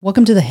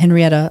Welcome to the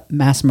Henryetta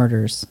Mass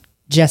Murders.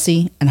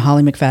 Jesse and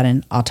Holly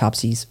McFadden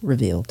autopsies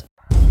revealed.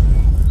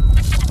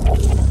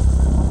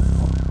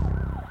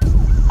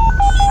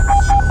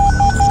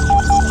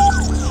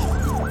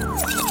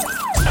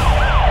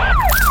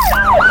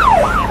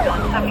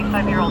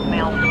 Year-old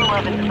male,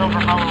 211 Silver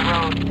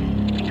Hollow Road,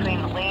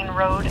 between Lane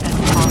Road and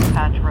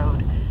Crosspatch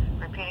Road.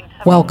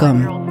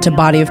 Welcome to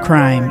Body of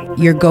Crime,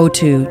 your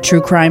go-to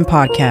true crime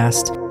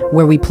podcast,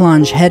 where we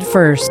plunge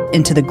headfirst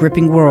into the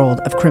gripping world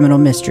of criminal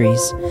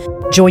mysteries.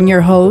 Join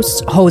your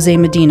hosts, Jose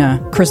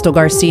Medina, Crystal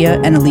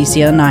Garcia, and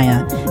Alicia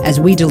Anaya, as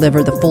we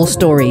deliver the full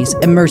stories,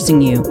 immersing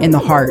you in the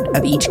heart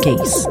of each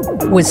case.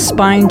 With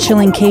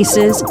spine-chilling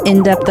cases,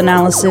 in-depth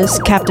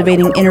analysis,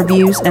 captivating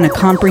interviews, and a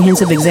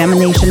comprehensive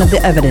examination of the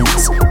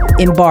evidence,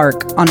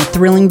 embark on a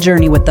thrilling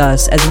journey with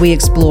us as we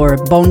explore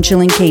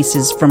bone-chilling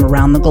cases from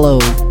around the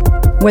globe.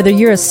 Whether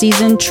you're a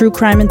seasoned true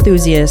crime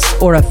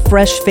enthusiast or a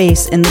fresh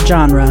face in the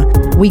genre,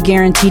 we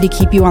guarantee to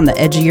keep you on the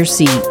edge of your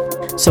seat.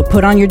 So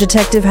put on your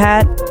detective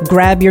hat,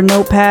 grab your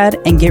notepad,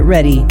 and get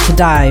ready to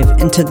dive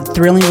into the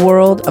thrilling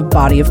world of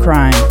Body of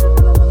Crime.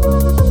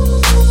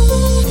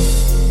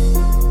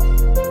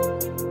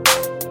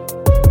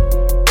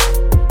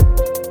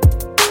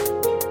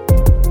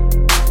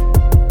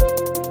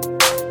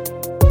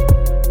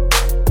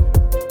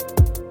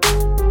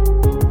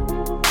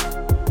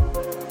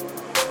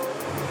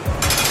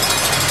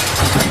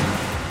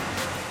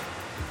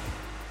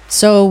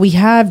 So we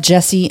have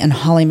Jesse and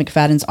Holly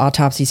McFadden's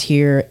autopsies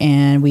here,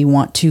 and we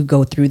want to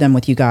go through them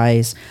with you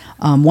guys.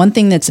 One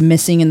thing that's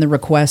missing in the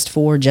request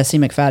for Jesse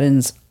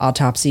McFadden's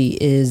autopsy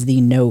is the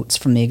notes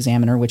from the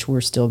examiner, which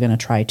we're still going to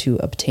try to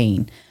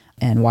obtain.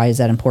 And why is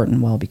that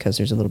important? Well, because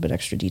there's a little bit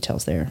extra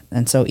details there.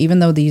 And so even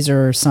though these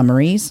are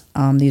summaries,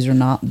 these are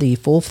not the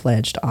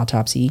full-fledged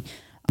autopsy,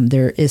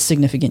 there is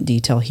significant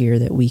detail here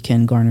that we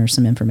can garner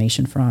some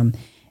information from,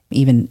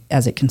 even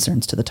as it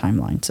concerns to the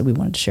timeline. So we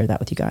wanted to share that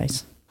with you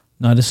guys.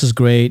 No, this is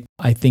great.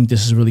 I think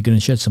this is really going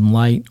to shed some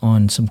light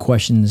on some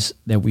questions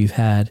that we've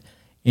had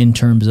in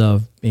terms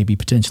of maybe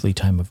potentially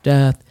time of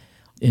death,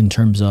 in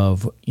terms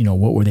of,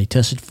 what were they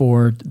tested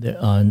for,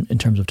 in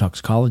terms of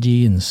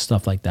toxicology and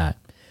stuff like that.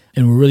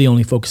 And we're really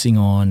only focusing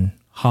on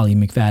Holly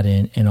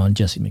McFadden and on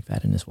Jesse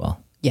McFadden as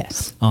well.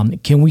 Yes.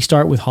 Can we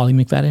start with Holly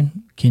McFadden?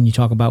 Can you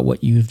talk about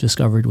what you've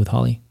discovered with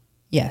Holly?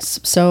 Yes.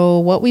 So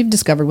what we've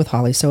discovered with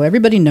Holly, so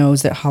everybody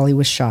knows that Holly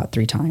was shot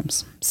 3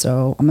 times.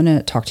 So I'm going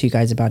to talk to you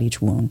guys about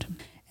each wound.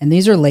 And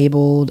these are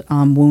labeled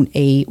wound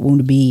A,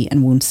 wound B,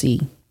 and wound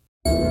C.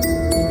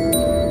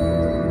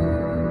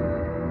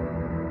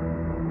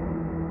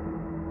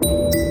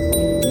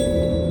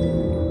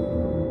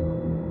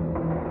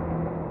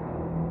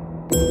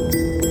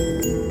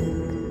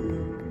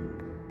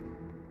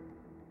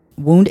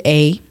 Wound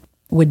A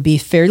would be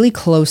fairly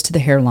close to the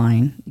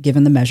hairline,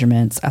 given the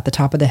measurements, at the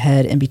top of the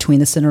head and between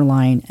the center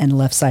line and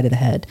left side of the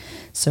head.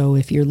 So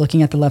if you're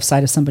looking at the left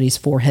side of somebody's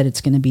forehead, it's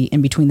going to be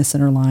in between the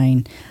center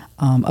line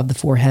of the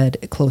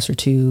forehead, closer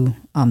to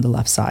the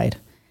left side.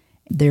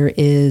 There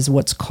is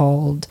what's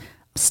called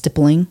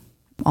stippling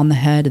on the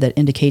head that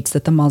indicates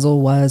that the muzzle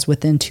was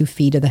within 2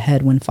 feet of the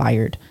head when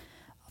fired.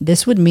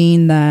 This would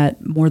mean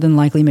that more than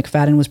likely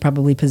McFadden was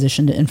probably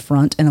positioned in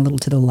front and a little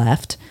to the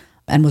left,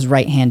 and was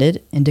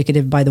right-handed,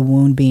 indicative by the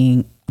wound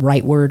being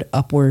rightward,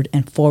 upward,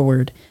 and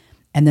forward.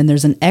 And then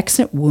there's an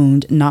exit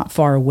wound not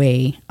far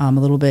away, a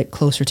little bit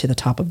closer to the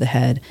top of the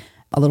head,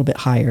 a little bit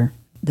higher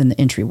than the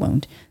entry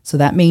wound. So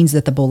that means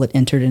that the bullet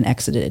entered and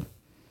exited.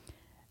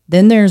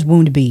 Then there's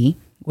wound B,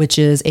 which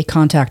is a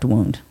contact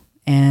wound.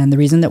 And the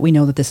reason that we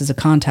know that this is a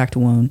contact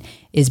wound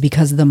is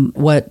because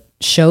what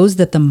shows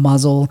that the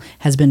muzzle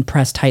has been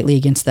pressed tightly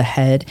against the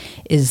head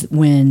is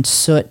when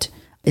soot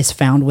is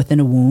found within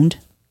a wound.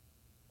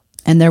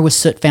 And there was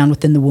soot found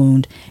within the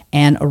wound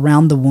and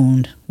around the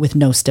wound with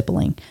no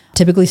stippling.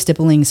 Typically,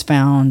 stippling is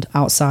found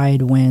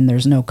outside when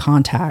there's no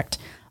contact.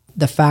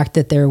 The fact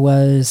that there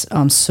was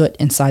soot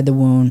inside the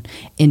wound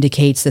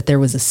indicates that there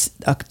was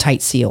a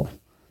tight seal.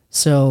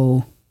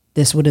 So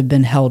this would have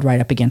been held right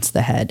up against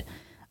the head.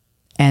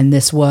 And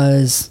this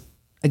was,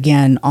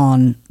 again,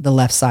 on the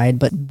left side,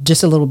 but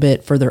just a little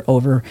bit further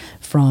over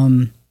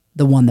from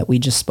the one that we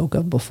just spoke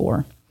of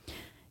before.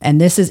 And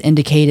this is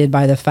indicated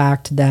by the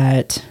fact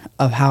that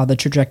of how the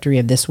trajectory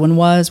of this one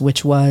was,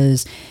 which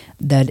was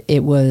that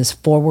it was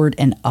forward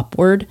and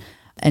upward.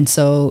 And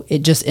so it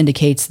just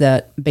indicates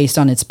that based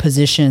on its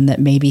position, that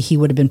maybe he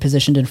would have been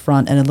positioned in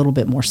front and a little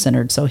bit more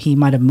centered. So he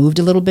might have moved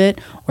a little bit,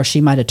 or she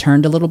might have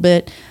turned a little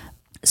bit.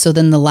 So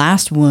then the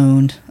last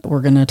wound we're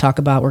going to talk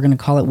about, we're going to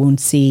call it wound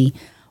C,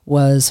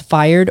 was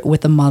fired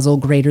with a muzzle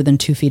greater than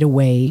 2 feet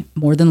away,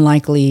 more than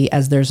likely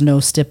as there's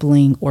no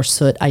stippling or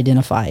soot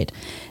identified.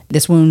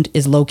 This wound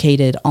is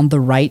located on the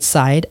right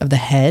side of the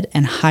head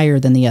and higher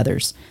than the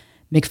others.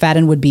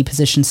 McFadden would be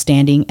positioned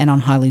standing and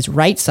on Holly's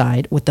right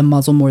side with the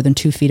muzzle more than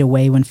 2 feet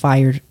away when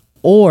fired,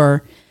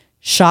 or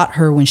shot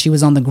her when she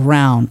was on the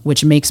ground,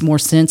 which makes more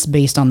sense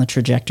based on the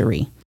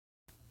trajectory.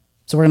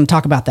 So we're going to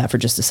talk about that for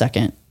just a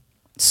second.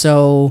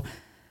 So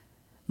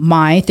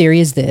my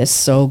theory is this.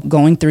 So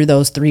going through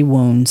those 3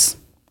 wounds,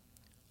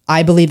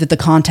 I believe that the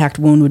contact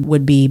wound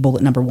would be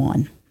bullet number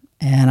 1.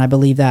 And I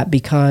believe that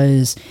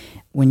because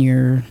when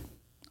you're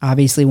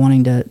obviously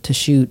wanting to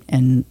shoot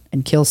and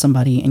kill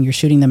somebody and you're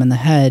shooting them in the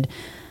head,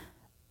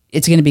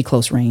 it's going to be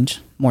close range.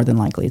 More than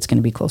likely, it's going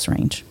to be close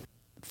range.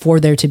 For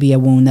there to be a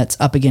wound that's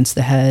up against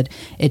the head,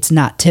 it's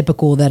not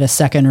typical that a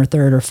second or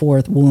third or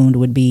fourth wound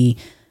would be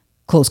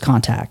close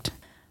contact.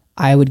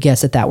 I would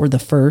guess that were the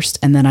first,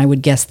 and then I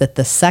would guess that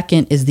the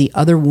second is the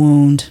other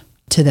wound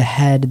to the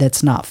head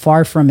that's not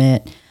far from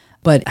it,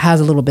 but has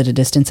a little bit of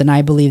distance. And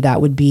I believe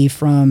that would be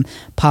from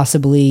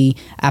possibly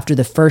after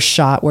the first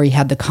shot where he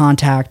had the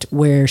contact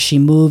where she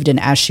moved, and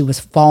as she was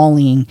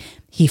falling,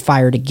 he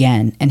fired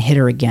again and hit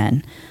her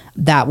again.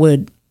 That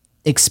would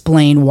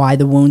explain why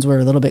the wounds were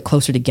a little bit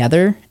closer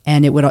together,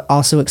 and it would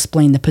also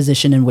explain the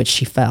position in which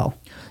she fell.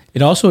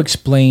 It also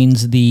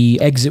explains the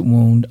exit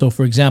wound. So,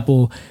 for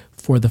example,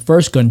 for the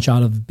first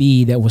gunshot of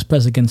B that was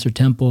pressed against her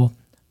temple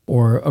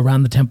or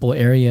around the temple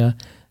area,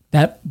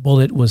 that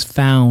bullet was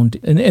found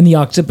in the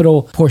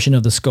occipital portion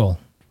of the skull,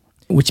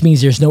 which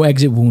means there's no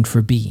exit wound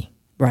for B.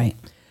 Right.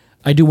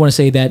 I do want to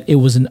say that it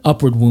was an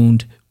upward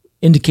wound,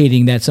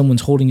 indicating that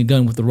someone's holding a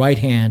gun with the right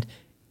hand,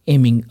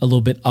 aiming a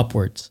little bit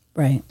upwards.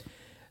 Right.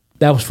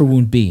 That was for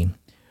wound B.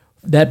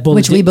 That bullet,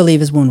 which we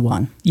believe is wound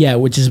 1. Yeah,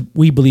 which is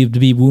we believe to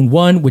be wound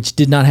 1, which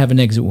did not have an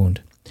exit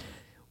wound.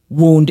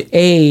 Wound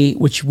A,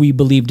 which we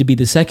believe to be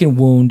the second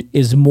wound,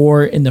 is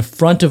more in the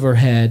front of her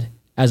head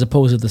as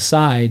opposed to the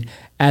side,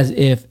 as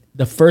if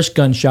the first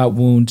gunshot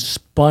wound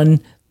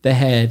spun the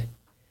head,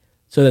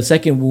 so the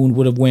second wound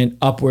would have went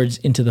upwards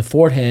into the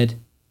forehead,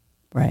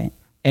 right,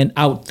 and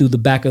out through the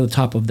back of the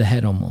top of the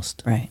head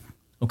almost. Right.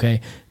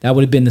 Okay, that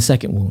would have been the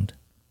second wound.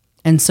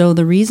 And so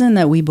the reason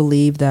that we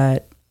believe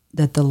that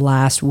the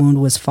last wound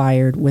was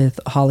fired with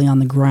Holly on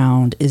the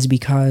ground is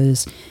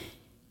because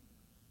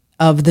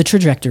of the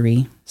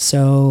trajectory.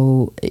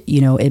 So,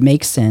 it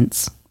makes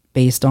sense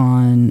based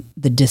on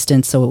the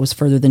distance. So it was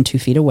further than 2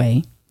 feet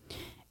away.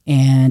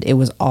 And it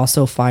was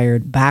also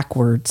fired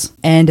backwards.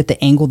 And at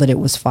the angle that it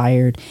was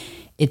fired,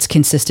 it's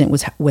consistent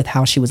with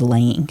how she was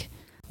laying.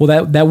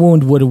 Well, that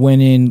wound would have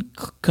went in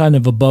kind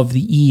of above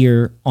the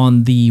ear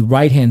on the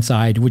right-hand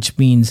side, which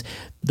means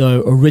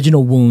the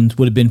original wound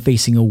would have been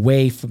facing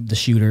away from the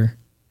shooter,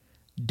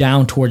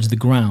 down towards the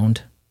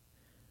ground,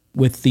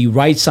 with the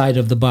right side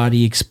of the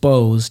body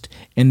exposed,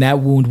 and that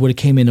wound would have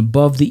came in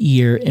above the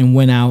ear and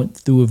went out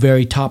through a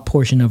very top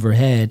portion of her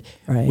head,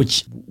 right,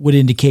 which would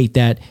indicate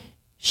that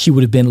she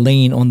would have been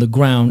laying on the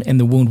ground and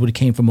the wound would have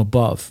came from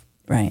above,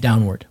 right,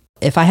 downward.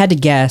 If I had to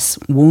guess,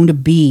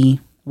 wound B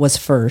was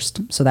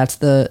first. So that's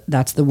the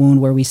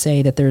wound where we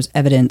say that there's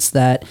evidence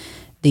that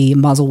the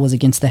muzzle was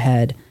against the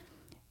head.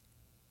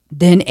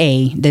 Then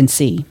A, then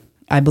C.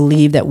 I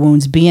believe that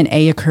wounds B and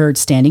A occurred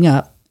standing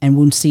up, and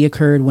wound C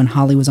occurred when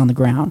Holly was on the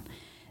ground.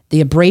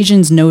 The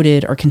abrasions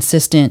noted are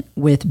consistent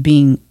with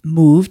being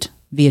moved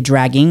via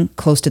dragging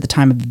close to the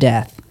time of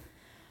death.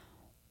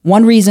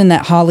 One reason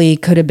that Holly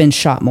could have been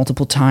shot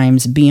multiple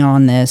times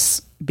beyond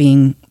this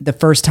being the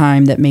first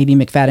time that maybe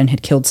McFadden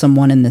had killed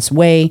someone in this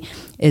way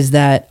is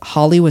that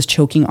Holly was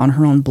choking on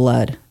her own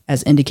blood,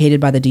 as indicated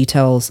by the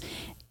details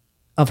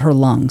of her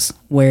lungs,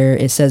 where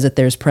it says that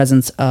there's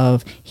presence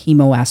of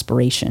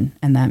hemoaspiration,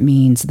 and that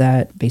means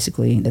that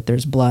basically that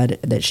there's blood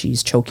that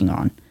she's choking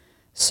on.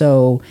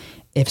 So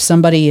if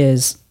somebody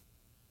is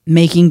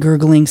making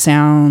gurgling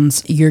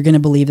sounds, you're going to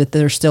believe that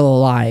they're still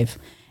alive.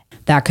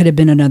 That could have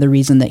been another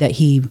reason that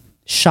he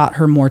shot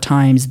her more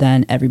times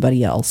than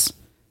everybody else.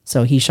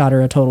 So he shot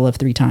her a total of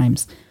 3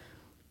 times.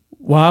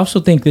 Well, I also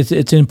think that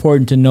it's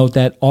important to note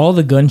that all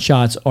the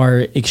gunshots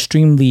are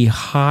extremely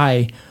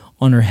high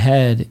on her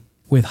head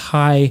with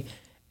high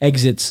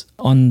exits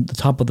on the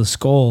top of the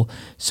skull.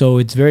 So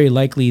it's very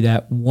likely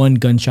that one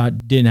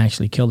gunshot didn't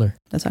actually kill her.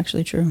 That's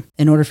actually true.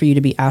 In order for you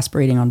to be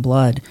aspirating on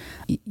blood,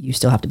 you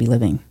still have to be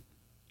living.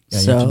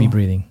 Yeah, you have to be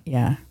breathing.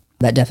 Yeah.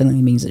 That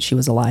definitely means that she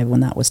was alive when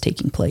that was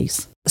taking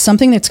place.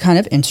 Something that's kind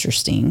of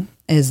interesting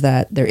is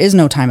that there is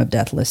no time of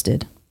death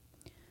listed.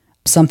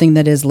 Something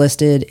that is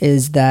listed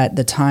is that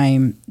the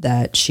time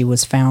that she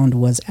was found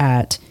was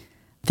at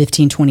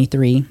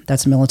 15:23.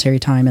 That's military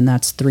time, and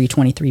that's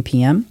 3:23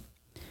 p.m.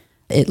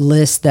 It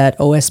lists that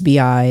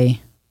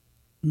OSBI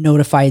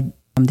notified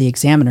the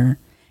examiner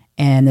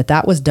and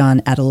that was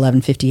done at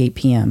 11:58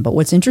 p.m. But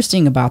what's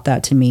interesting about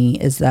that to me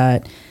is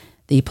that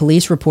the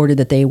police reported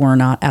that they were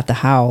not at the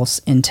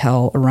house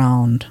until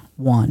around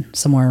 1,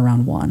 somewhere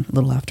around 1, a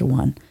little after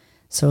 1.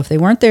 So if they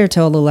weren't there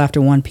till a little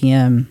after 1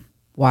 p.m.,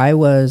 why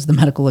was the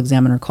medical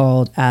examiner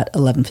called at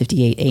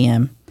 11:58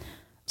 a.m.?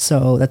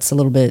 So that's a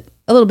little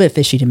bit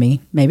fishy to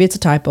me. Maybe it's a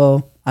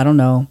typo. I don't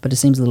know, but it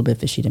seems a little bit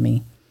fishy to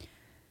me.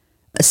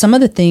 Some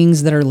of the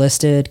things that are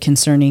listed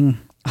concerning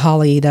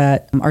Holly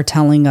that are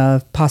telling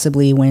of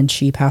possibly when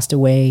she passed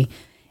away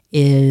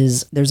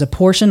is there's a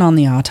portion on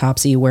the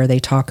autopsy where they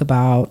talk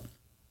about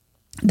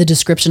the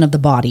description of the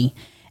body,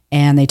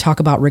 and they talk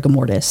about rigor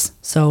mortis.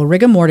 So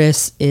rigor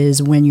mortis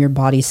is when your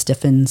body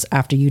stiffens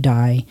after you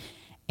die,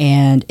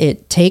 And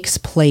it takes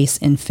place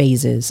in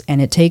phases,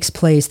 and it takes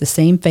place the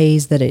same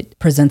phase that it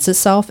presents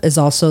itself is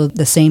also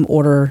the same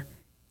order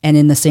and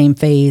in the same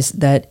phase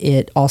that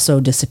it also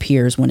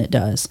disappears when it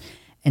does.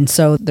 And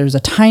so there's a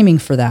timing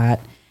for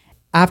that.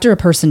 After a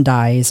person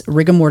dies,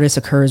 rigor mortis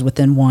occurs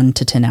within 1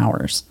 to 10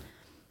 hours.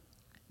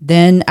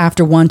 Then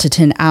after 1 to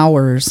 10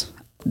 hours,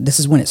 this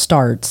is when it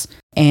starts,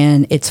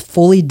 and it's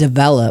fully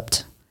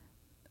developed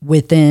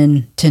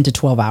within 10 to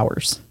 12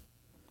 hours.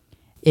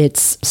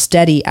 It's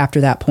steady after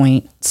that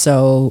point.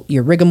 So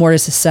your rigor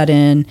mortis is set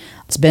in,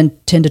 it's been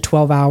 10 to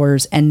 12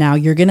 hours, and now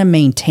you're going to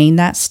maintain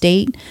that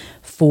state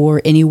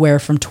for anywhere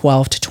from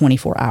 12 to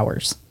 24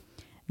 hours.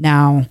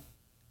 Now,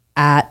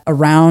 at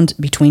around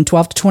between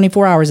 12 to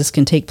 24 hours, this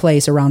can take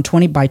place around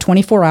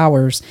 24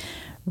 hours,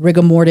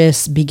 rigor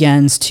mortis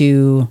begins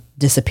to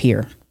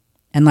disappear.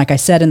 And like I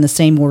said, in the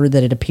same order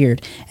that it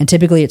appeared. And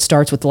typically it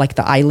starts with like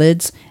the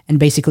eyelids and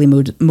basically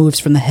moves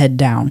from the head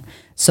down.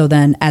 So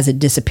then as it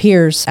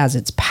disappears, as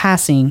it's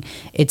passing,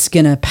 it's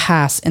going to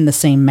pass in the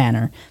same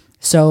manner.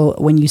 So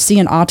when you see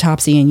an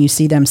autopsy and you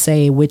see them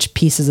say which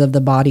pieces of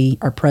the body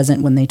are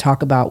present when they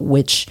talk about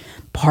which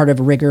part of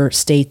rigor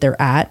state they're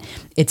at,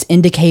 it's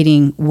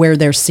indicating where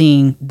they're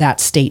seeing that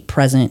state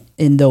present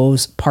in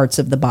those parts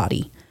of the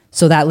body.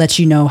 So that lets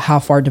you know how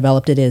far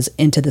developed it is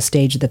into the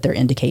stage that they're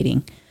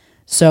indicating.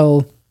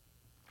 So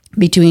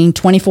between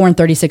 24 and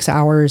 36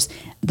 hours,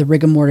 the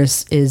rigor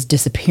mortis is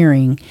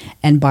disappearing.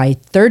 And by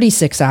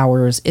 36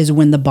 hours is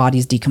when the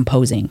body's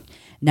decomposing.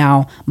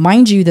 Now,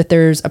 mind you that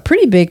there's a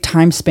pretty big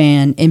time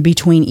span in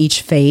between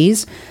each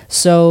phase.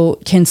 So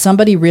can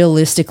somebody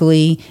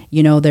realistically,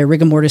 their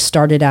rigor mortis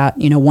started at,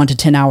 1 to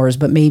 10 hours,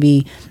 but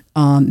maybe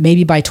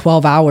by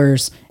 12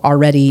 hours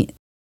already,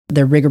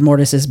 their rigor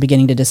mortis is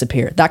beginning to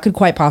disappear. That could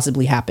quite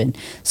possibly happen.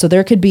 So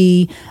there could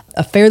be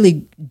a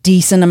fairly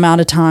decent amount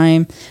of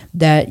time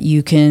that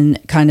you can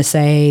kind of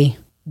say,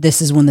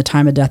 this is when the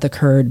time of death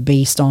occurred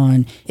based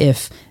on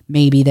if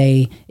maybe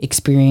they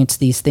experienced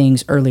these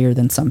things earlier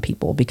than some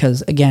people.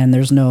 Because again,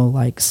 there's no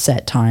like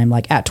set time,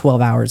 like at 12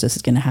 hours, this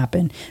is going to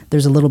happen.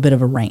 There's a little bit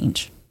of a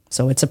range.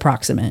 So it's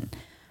approximate.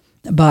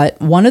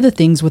 But one of the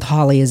things with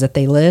Holly is that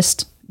they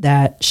list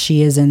that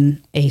she is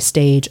in a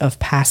stage of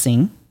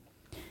passing.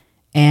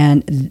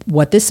 And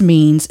what this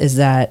means is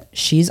that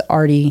she's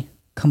already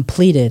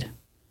completed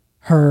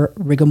her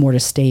rigor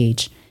mortis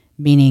stage,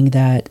 meaning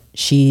that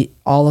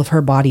all of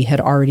her body had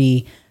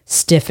already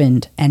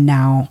stiffened and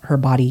now her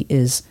body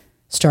is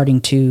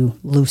starting to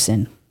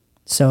loosen.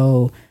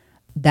 So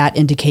that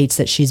indicates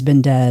that she's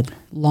been dead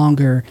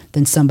longer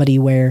than somebody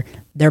where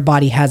their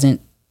body hasn't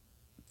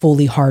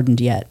fully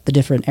hardened yet. The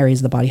different areas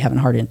of the body haven't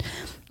hardened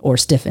or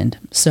stiffened.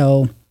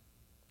 So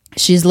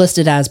she's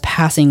listed as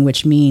passing,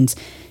 which means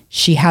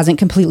she hasn't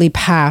completely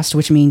passed,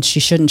 which means she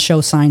shouldn't show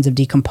signs of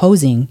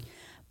decomposing,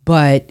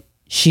 but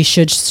she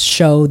should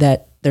show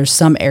that there's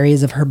some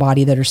areas of her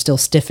body that are still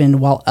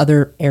stiffened while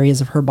other areas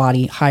of her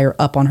body higher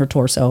up on her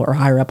torso or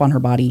higher up on her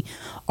body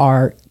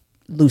are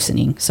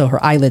loosening. So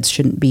her eyelids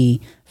shouldn't be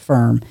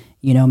firm.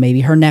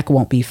 Maybe her neck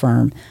won't be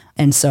firm.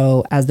 And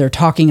so as they're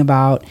talking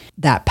about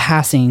that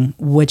passing,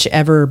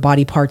 whichever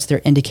body parts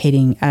they're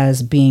indicating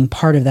as being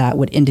part of that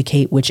would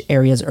indicate which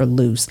areas are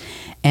loose.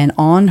 And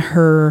on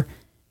her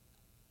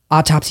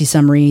autopsy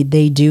summary,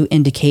 they do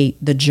indicate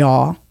the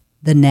jaw,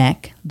 the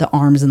neck, the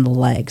arms, and the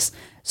legs.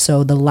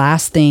 So the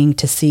last thing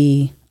to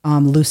see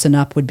loosen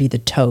up would be the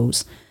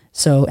toes.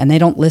 So, and they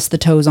don't list the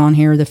toes on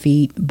here, the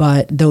feet,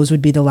 but those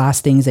would be the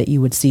last things that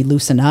you would see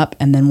loosen up.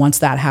 And then once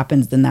that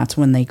happens, then that's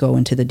when they go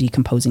into the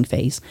decomposing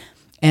phase.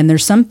 And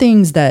there's some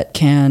things that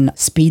can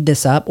speed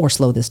this up or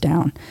slow this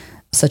down,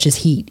 such as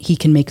heat. Heat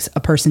can make a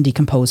person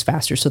decompose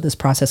faster. So this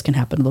process can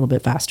happen a little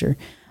bit faster.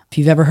 If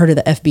you've ever heard of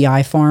the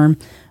FBI farm,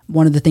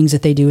 one of the things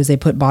that they do is they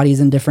put bodies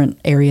in different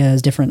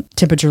areas, different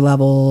temperature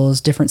levels,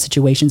 different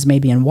situations,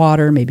 maybe in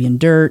water, maybe in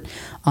dirt,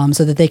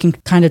 so that they can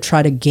kind of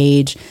try to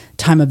gauge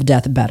time of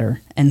death better.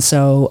 And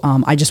so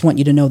I just want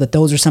you to know that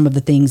those are some of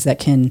the things that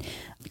can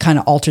kind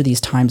of alter these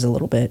times a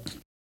little bit.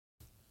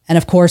 And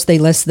of course, they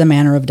list the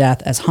manner of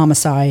death as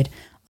homicide.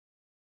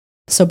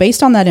 So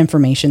based on that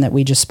information that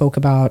we just spoke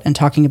about and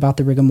talking about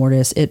the rigor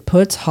mortis, it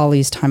puts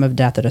Holly's time of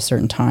death at a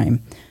certain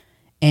time.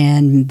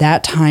 And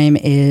that time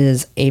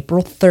is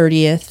April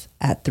 30th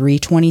at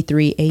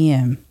 3:23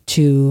 a.m.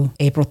 to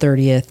April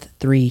 30th,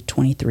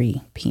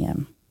 3:23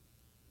 p.m.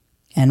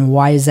 And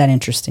why is that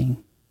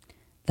interesting?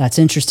 That's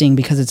interesting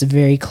because it's a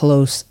very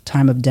close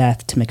time of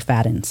death to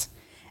McFadden's.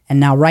 And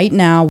now, right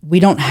now, we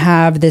don't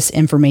have this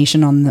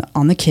information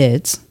on the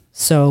kids,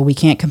 so we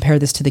can't compare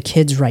this to the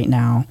kids right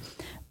now.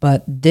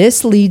 But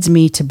this leads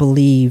me to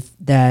believe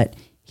that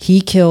he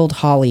killed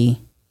Holly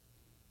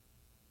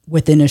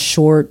within a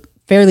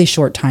fairly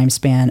short time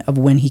span of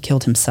when he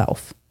killed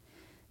himself.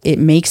 It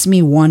makes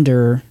me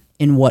wonder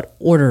in what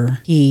order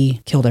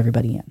he killed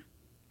everybody in.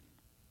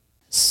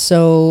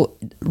 So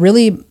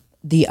really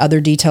the other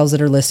details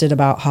that are listed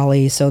about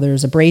Holly, so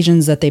there's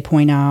abrasions that they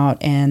point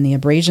out, and the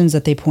abrasions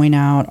that they point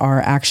out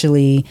are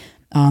actually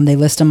They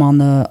list them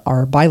on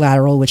are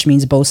bilateral, which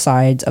means both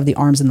sides of the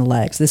arms and the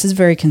legs. This is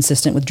very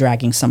consistent with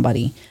dragging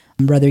somebody.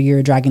 Whether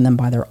you're dragging them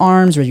by their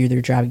arms, whether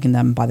you're dragging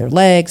them by their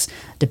legs,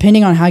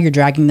 depending on how you're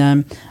dragging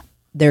them,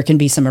 there can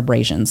be some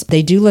abrasions.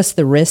 They do list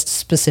the wrist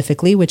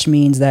specifically, which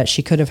means that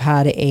she could have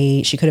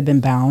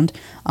been bound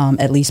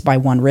at least by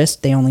one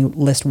wrist. They only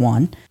list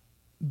one,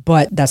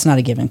 but that's not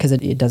a given because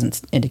it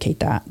doesn't indicate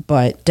that.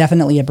 But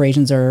definitely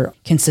abrasions are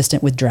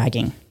consistent with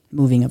dragging,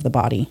 moving of the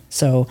body.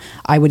 So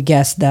I would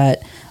guess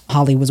that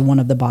Holly was one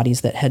of the bodies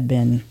that had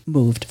been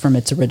moved from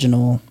its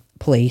original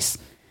place.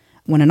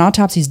 When an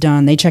autopsy is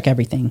done, they check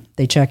everything.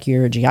 They check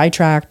your GI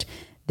tract,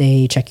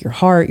 they check your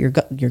heart, your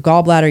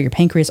gallbladder, your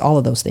pancreas, all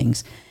of those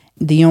things.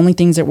 The only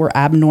things that were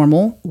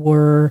abnormal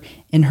were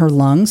in her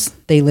lungs.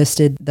 They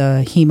listed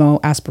the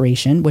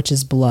hemoaspiration, which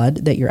is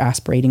blood that you're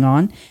aspirating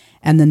on.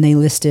 And then they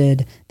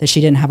listed that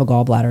she didn't have a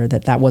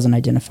gallbladder, that wasn't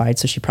identified.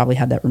 So she probably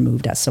had that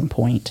removed at some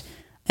point.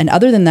 And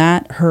other than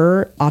that,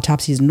 her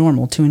autopsy is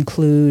normal to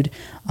include,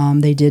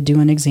 they did do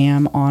an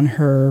exam on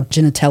her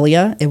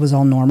genitalia. It was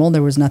all normal.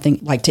 There was nothing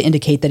like to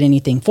indicate that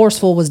anything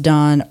forceful was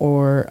done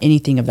or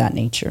anything of that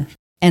nature.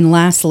 And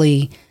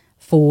lastly,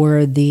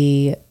 for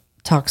the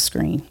tox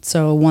screen.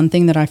 So one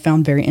thing that I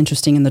found very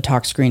interesting in the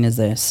tox screen is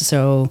this.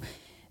 So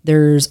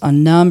there's a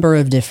number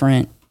of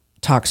different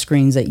tox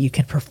screens that you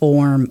could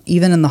perform.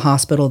 Even in the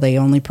hospital, they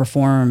only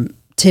perform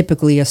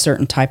typically a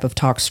certain type of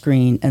tox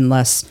screen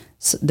unless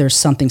there's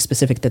something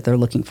specific that they're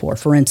looking for.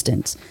 For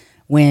instance,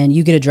 when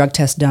you get a drug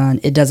test done,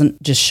 it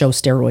doesn't just show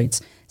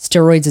steroids.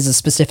 Steroids is a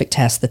specific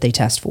test that they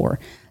test for.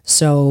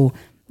 So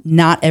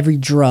not every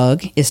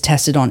drug is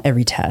tested on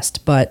every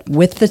test. But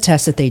with the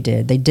test that they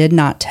did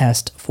not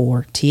test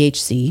for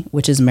THC,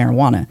 which is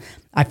marijuana.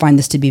 I find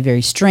this to be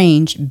very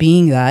strange,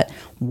 being that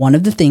one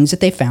of the things that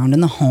they found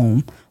in the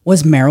home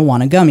was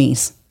marijuana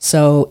gummies.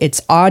 So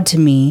it's odd to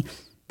me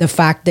the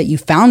fact that you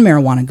found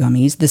marijuana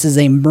gummies, this is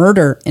a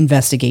murder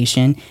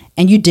investigation,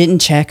 and you didn't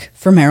check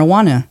for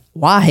marijuana.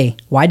 Why?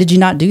 Why did you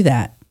not do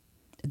that?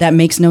 That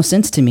makes no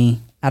sense to me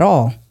at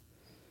all.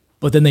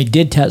 But then they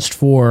did test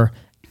for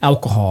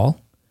alcohol.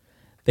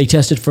 They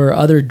tested for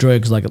other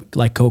drugs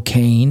like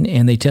cocaine,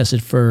 and they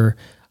tested for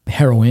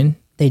heroin.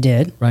 They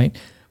did. Right?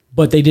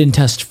 But they didn't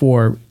test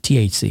for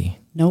THC.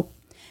 Nope.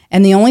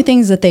 And the only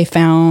things that they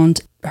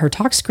found, her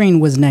tox screen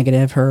was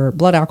negative. Her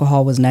blood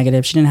alcohol was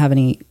negative. She didn't have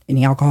any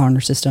alcohol in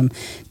her system.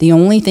 The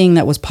only thing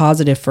that was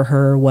positive for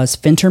her was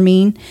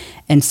phentermine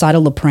and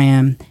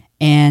citalopram.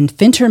 And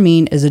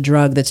phentermine is a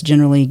drug that's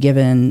generally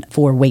given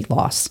for weight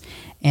loss.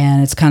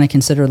 And it's kind of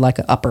considered like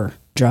an upper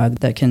drug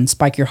that can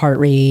spike your heart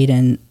rate.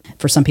 And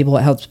for some people,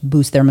 it helps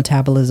boost their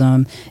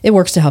metabolism. It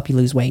works to help you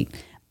lose weight.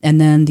 And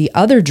then the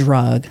other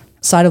drug,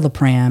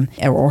 citalopram,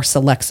 or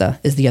Celexa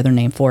is the other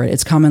name for it.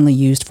 It's commonly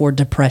used for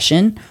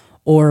depression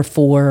or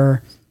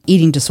for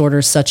eating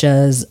disorders such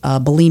as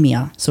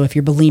bulimia. So if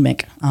you're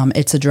bulimic,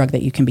 it's a drug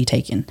that you can be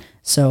taken.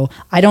 So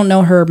I don't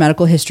know her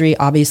medical history.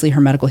 Obviously, her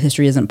medical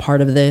history isn't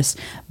part of this,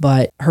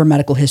 but her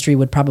medical history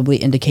would probably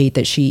indicate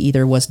that she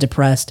either was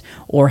depressed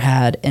or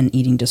had an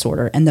eating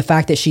disorder. And the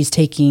fact that she's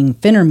taking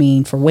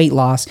phentermine for weight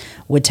loss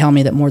would tell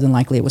me that more than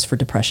likely it was for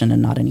depression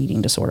and not an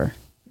eating disorder.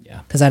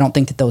 Yeah. Because I don't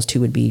think that those two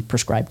would be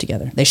prescribed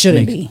together. They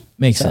shouldn't be.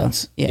 Makes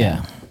sense.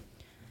 Yeah.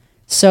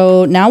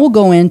 So now we'll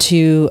go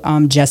into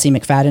Jesse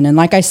McFadden. And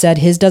like I said,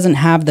 his doesn't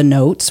have the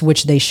notes,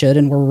 which they should,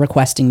 and we're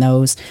requesting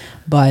those,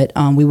 but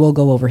we will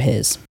go over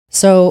his.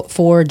 So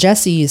for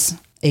Jesse's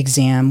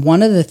exam,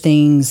 one of the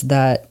things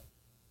that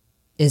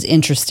is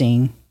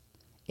interesting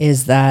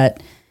is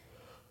that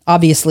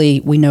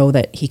obviously we know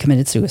that he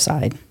committed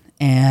suicide.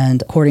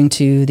 And according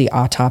to the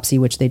autopsy,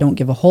 which they don't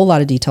give a whole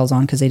lot of details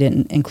on because they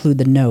didn't include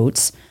the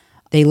notes,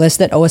 they list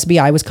that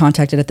OSBI was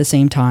contacted at the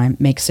same time.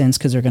 Makes sense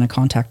because they're going to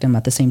contact him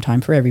at the same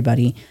time for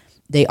everybody.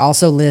 They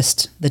also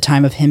list the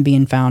time of him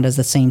being found as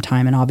the same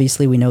time. And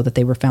obviously we know that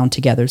they were found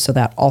together. So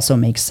that also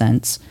makes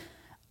sense.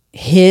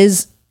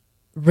 His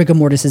rigor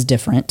mortis is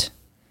different.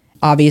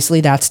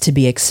 Obviously that's to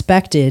be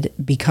expected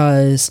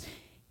because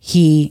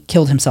he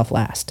killed himself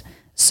last.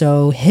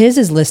 So his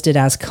is listed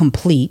as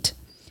complete,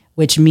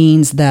 which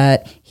means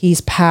that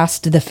he's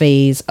past the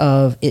phase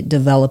of it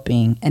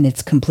developing and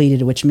it's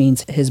completed, which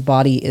means his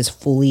body is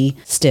fully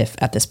stiff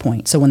at this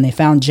point. So when they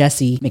found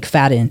Jesse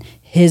McFadden,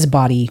 his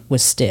body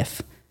was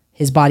stiff.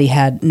 His body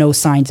had no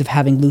signs of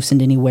having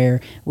loosened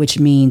anywhere, which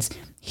means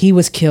he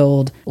was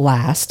killed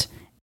last.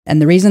 And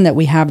the reason that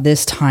we have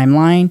this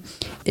timeline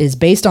is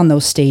based on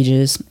those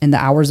stages and the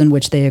hours in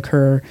which they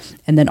occur.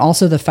 And then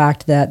also the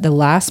fact that the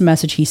last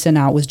message he sent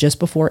out was just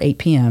before 8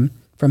 p.m.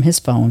 from his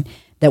phone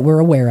that we're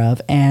aware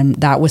of. And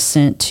that was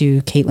sent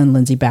to Caitlin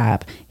Lindsay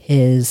Babb,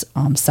 his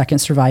second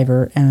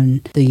survivor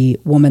and the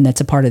woman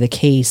that's a part of the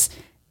case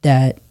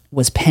that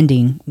was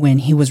pending when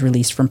he was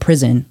released from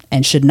prison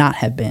and should not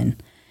have been.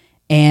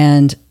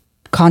 And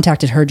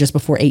contacted her just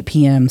before 8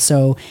 p.m.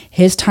 So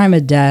his time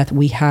of death,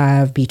 we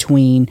have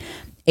between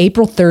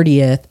April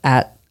 30th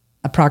at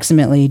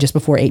approximately just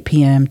before 8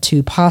 p.m.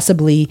 to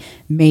possibly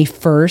May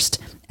 1st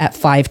at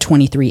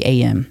 5:23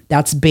 a.m.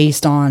 That's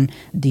based on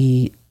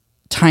the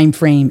time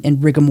frame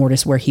in rigor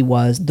mortis where he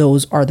was,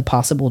 those are the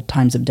possible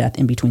times of death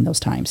in between those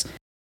times.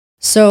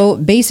 So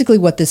basically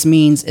what this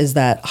means is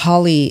that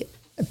Holly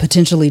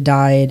potentially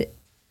died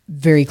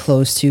very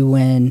close to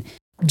when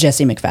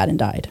Jesse McFadden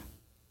died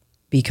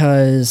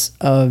because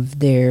of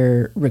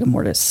their rigor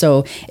mortis.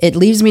 So it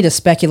leaves me to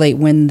speculate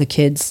when the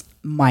kids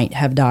might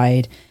have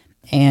died.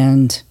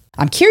 And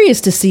I'm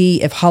curious to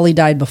see if Holly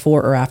died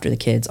before or after the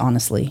kids,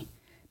 honestly,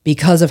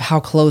 because of how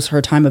close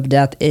her time of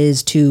death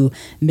is to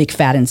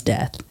McFadden's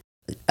death.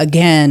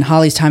 Again,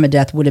 Holly's time of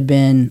death would have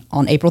been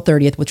on April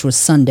 30th, which was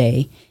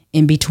Sunday,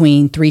 in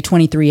between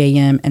 3:23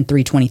 a.m. and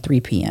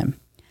 3:23 p.m.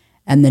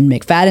 And then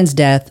McFadden's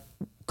death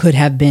could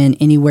have been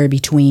anywhere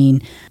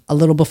between a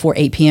little before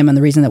 8 p.m. And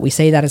the reason that we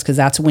say that is because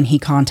that's when he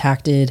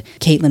contacted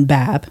Caitlin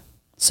Babb.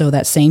 So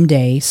that same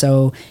day.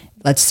 So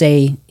let's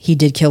say he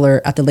did kill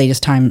her at the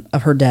latest time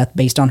of her death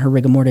based on her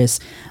rigor mortis.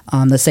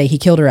 Let's say he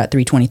killed her at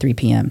 3:23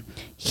 p.m.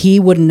 He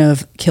wouldn't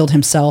have killed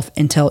himself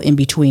until in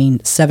between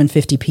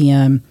 7:50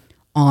 p.m.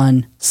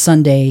 on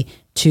Sunday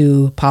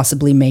to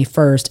possibly May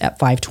 1st at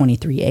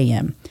 5:23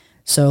 a.m.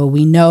 So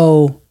we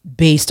know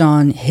based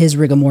on his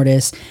rigor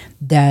mortis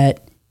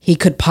that he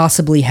could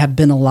possibly have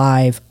been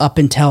alive up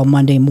until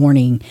Monday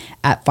morning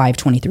at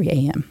 5:23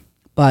 a.m.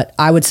 But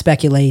I would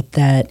speculate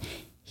that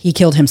he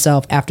killed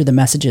himself after the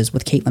messages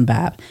with Caitlin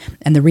Babb.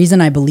 And the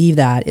reason I believe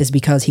that is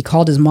because he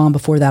called his mom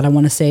before that. I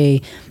want to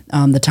say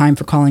the time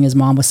for calling his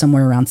mom was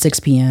somewhere around 6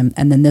 p.m.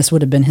 And then this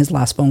would have been his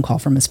last phone call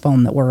from his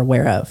phone that we're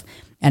aware of.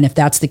 And if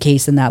that's the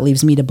case, then that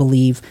leaves me to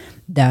believe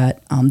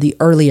that the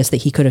earliest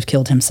that he could have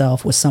killed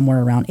himself was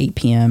somewhere around 8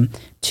 p.m.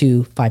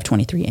 to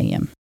 5:23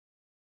 a.m.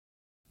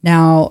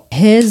 Now,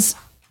 his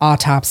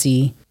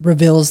autopsy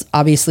reveals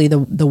obviously the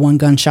one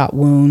gunshot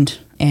wound,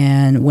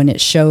 and when it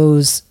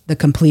shows the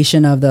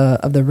completion of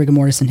the rigor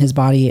mortis in his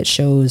body, it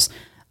shows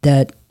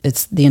that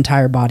it's the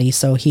entire body.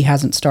 So he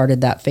hasn't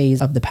started that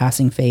phase of the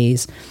passing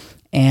phase,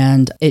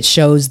 and it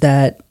shows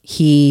that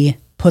he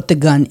put the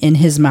gun in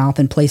his mouth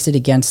and placed it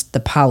against the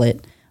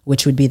palate,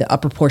 which would be the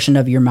upper portion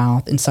of your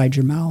mouth, inside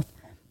your mouth,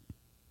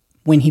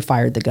 when he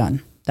fired the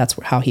gun. That's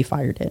how he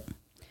fired it.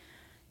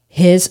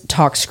 His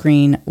tox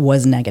screen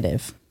was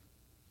negative.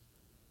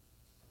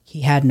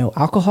 He had no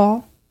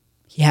alcohol.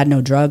 He had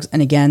no drugs.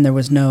 And again, there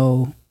was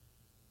no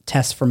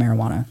test for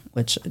marijuana,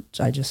 which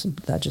that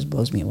just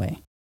blows me away.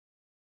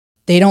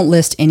 They don't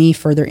list any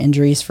further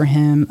injuries for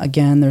him.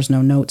 Again, there's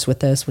no notes with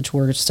this, which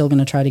we're still going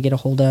to try to get a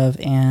hold of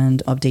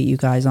and update you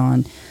guys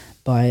on.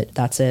 But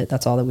that's it.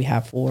 That's all that we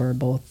have for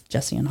both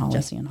Jesse and Holly.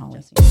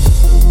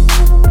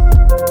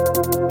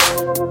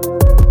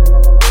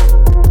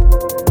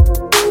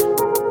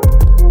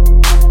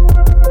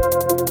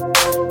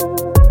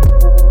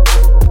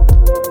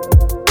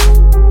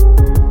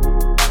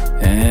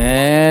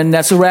 And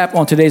that's a wrap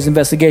on today's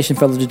investigation,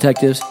 fellow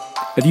detectives.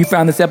 If you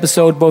found this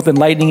episode both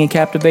enlightening and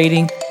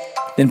captivating,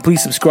 then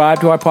please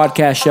subscribe to our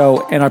podcast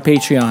show and our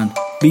Patreon.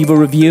 Leave a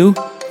review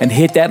and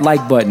hit that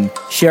like button.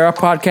 Share our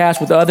podcast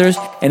with others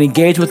and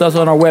engage with us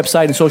on our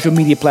website and social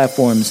media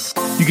platforms.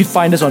 You can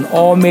find us on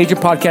all major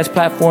podcast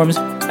platforms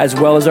as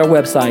well as our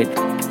website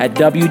at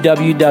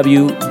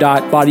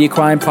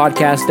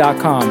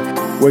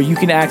www.bodyofcrimepodcast.com, where you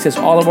can access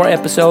all of our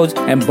episodes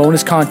and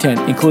bonus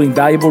content, including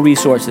valuable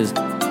resources.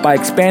 By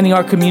expanding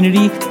our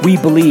community, we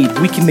believe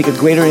we can make a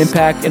greater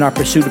impact in our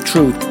pursuit of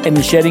truth and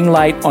in shedding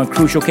light on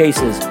crucial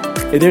cases.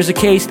 If there's a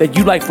case that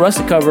you'd like for us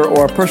to cover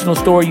or a personal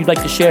story you'd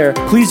like to share,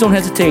 please don't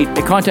hesitate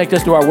and contact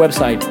us through our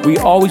website. We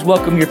always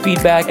welcome your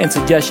feedback and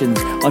suggestions.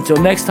 Until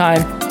next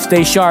time,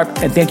 stay sharp,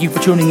 and thank you for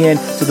tuning in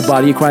to the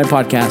Body of Crime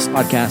Podcast.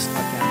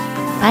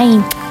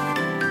 Bye.